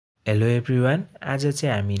Hello everyone, आज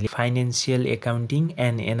चाहिँ हामीले फाइनेन्शियल एकाउन्टिङ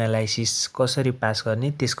एन्ड एनालाइसिस कसरी पास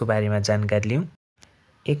गर्ने त्यसको बारेमा जानकारी लियौँ।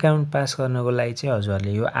 एकाउन्ट पास गर्नको लागि चाहिँ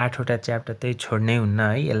हजुरहरूले यो 8वटा च्याप्टर चाहिँ छोड्नै हुन्न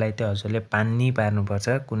है। यसलाई चाहिँ हजुरले पानी पार्नुपर्छ,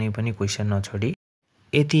 कुनै पनि क्वेसन नछोडी।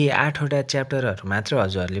 यति 8वटा च्याप्टरहरू मात्र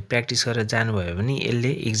हजुरहरूले प्र्याक्टिस गरेर जानुभयो भने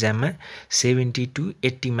यसले इक्जाममा 70 to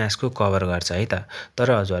 80 मार्क्सको कभर गर्छ है त।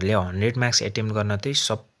 तर हजुरहरूले 100 मार्क्स एटेम्प्ट गर्न चाहिँ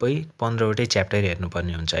सबै 15वटै च्याप्टर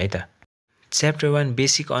हेर्नुपर्ने हुन्छ है त। Chapter 1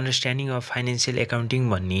 basic understanding of financial accounting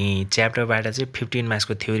भन्ने च्याप्टरबाट चाहिँ 15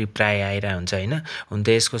 मार्क्सको थ्योरी प्रायः आइरहेको हुन्छ होइन। हुन त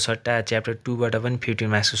यसको सट्टा च्याप्टर 2बाट पनि 15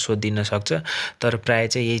 मार्क्सको सोधिदिन सक्छ, तर प्रायः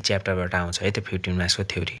चाहिँ यही च्याप्टरबाट आउँछ है त 15 मार्क्सको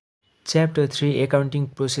थ्योरी। च्याप्टर 3 एकाउन्टिङ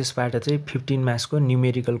प्रोसेसबाट चाहिँ 15 मार्क्सको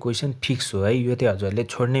न्युमेरिकल क्वेसन फिक्स हो है। यो चाहिँ हजुरहरूले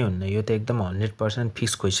छोड्नै हुन्न, यो त एकदम 100%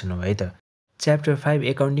 फिक्स क्वेसन हो है त। Chapter 5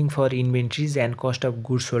 accounting for इन्भेन्ट्रिज and cost of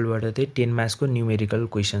goods सोल्डबाट चाहिँ 10 मार्क्सको न्युमेरिकल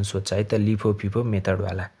क्वेसन सोध्छ है त, LIFO FIFO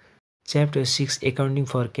मेथडवाला। Chapter 6 accounting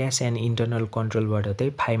for cash and internal कन्ट्रोलबाट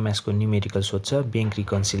चाहिँ 5 मार्क्सको न्युमेरिकल सोध्छ, ब्याङ्क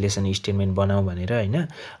रिकन्सिलिएसन स्टेटमेन्ट बनाऊ भनेर होइन।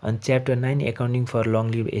 अनि chapter 9 accounting for long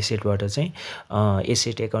leave एसेटबाट चाहिँ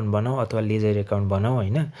एसेट एकाउन्ट बनाऊ अथवा लेजर एकाउन्ट बनाऊ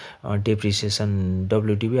होइन, डेप्रिसिएसन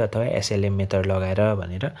डब्लुडिबी अथवा एसएलएम मेथड लगाएर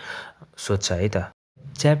भनेर सोध्छ है त।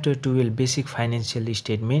 Chapter 12 basic financial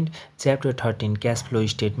statement, chapter 13 cash flow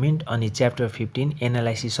statement अनि chapter 15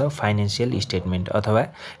 analysis of financial statement अथवा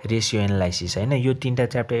रेसियो एनालाइसिस होइन। यो 3टा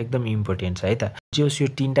च्याप्टर एकदम इम्पोर्टेन्ट छ है त। जोस् यो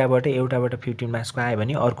 3टाबाट एउटाबाट 15 मार्क्सको आयो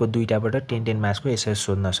भने अर्को 2टाबाट 10 मार्क्सको यसरी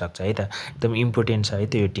सोध्न सक्छ है त। एकदम इम्पोर्टेन्ट छ है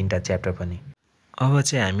त यो 3टा च्याप्टर पनि। अब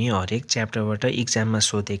चाहिँ हामी हरेक च्याप्टरबाट इक्जाममा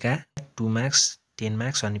सोधेका 2 मार्क्स 10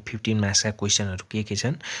 मार्क्स अनि 15 मार्क्सका क्वेसनहरू के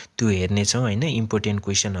छन् त्यो हेर्नेछौँ होइन। इम्पोर्टेन्ट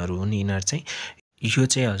क्वेसनहरू हुन् यिनीहरू चाहिँ। यो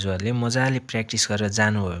चाहिँ हजुरहरूले मजाले प्र्याक्टिस गरेर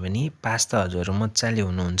जानुभयो भने पास त हजुरहरू मजाले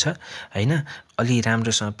हुनुहुन्छ होइन। अलि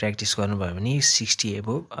राम्रोसँग प्र्याक्टिस गर्नुभयो भने 60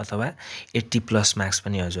 एबोभ अथवा 80+ मार्क्स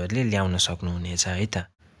पनि हजुरहरूले ल्याउन सक्नुहुनेछ है त।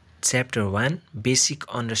 Chapter 1 basic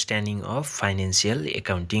understanding of financial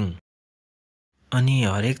accounting. अनि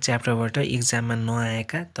हरेक च्याप्टरबाट इक्जाममा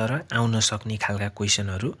नआएका तर आउन सक्ने खालका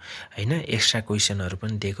क्वेसनहरू होइन, एक्स्ट्रा क्वेसनहरू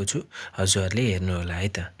पनि दिएको छु, हजुरहरूले हेर्नु होला है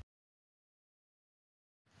त।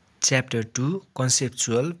 Chapter 2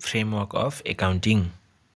 conceptual framework of accounting.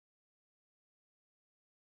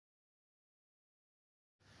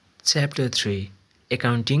 Chapter 3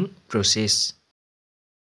 accounting process.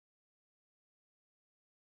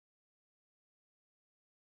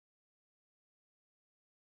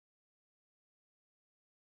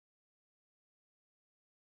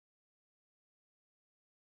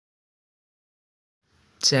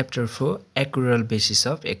 Chapter 4 accrual basis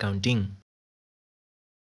of accounting.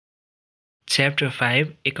 Chapter 5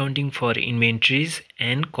 accounting for इन्भेन्ट्रिज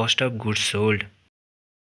and cost of goods sold.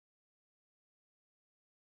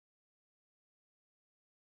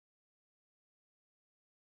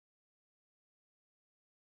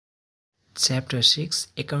 Chapter 6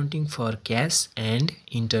 accounting for cash and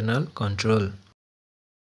internal control.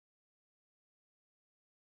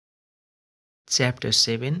 Chapter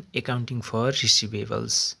 7 accounting for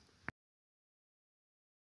रिसिभेबल्स।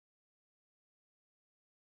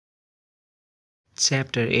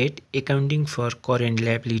 Chapter 8 Accounting for Current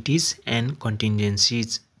Liabilities and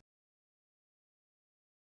Contingencies.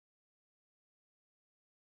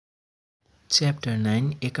 Chapter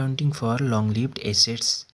 9 Accounting for Long-Lived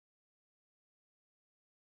Assets.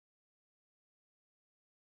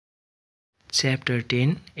 Chapter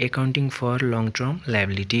 10 Accounting for Long-Term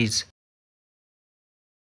Liabilities.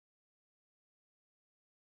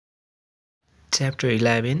 Chapter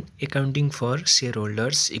 11 Accounting for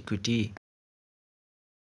Shareholders' Equity.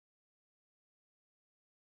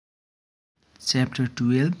 Chapter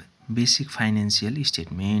 12 Basic Financial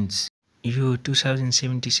Statements. यो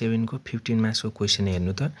 2077 को 15 मार्क्सको question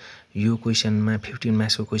हेर्नु त। यो क्वेसनमा 15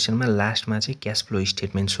 मार्क्सको क्वेसनमा लास्टमा चाहिँ cash flow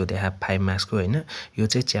statement सोध्या 5 मार्क्सको होइन। यो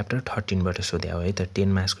चाहिँ च्याप्टर 13बाट सोध्या हो है त।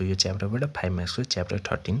 10 मार्क्सको यो च्याप्टरबाट, 5 मार्क्सको chapter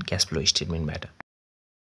 13 cash flow स्टेटमेन्टबाट।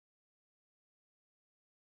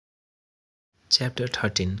 Chapter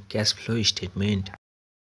 13 cash flow statement.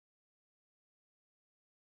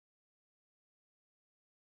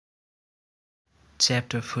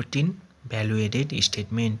 Chapter 14 value added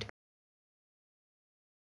statement.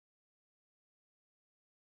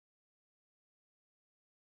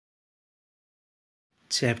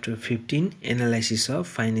 Chapter 15 analysis of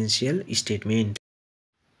financial statement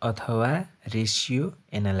अथवा रेसियो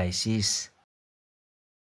एनालाइसिस।